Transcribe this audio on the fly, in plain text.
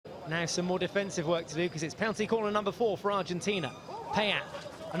Now some more defensive work to do because it's penalty corner number 4 for Argentina. Payat,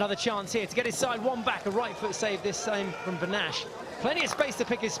 another chance here to get his side one back. A right foot save this time from Benash. Plenty of space to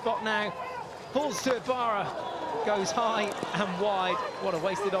pick his spot now. Pulls to Ibarra, goes high and wide. What a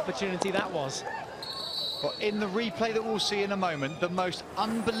wasted opportunity that was. Well, in the replay that we'll see in a moment, the most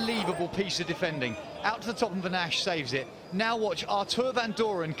unbelievable piece of defending. Out to the top and Benash saves it. Now watch, Artur van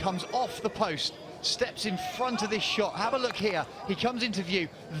Doren comes off the post, steps in front of this shot. Have a look here. He comes into view.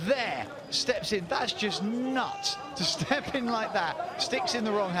 There, steps in. That's just nuts to step in like that. Sticks in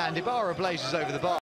the wrong hand. Ibarra blazes over the bar.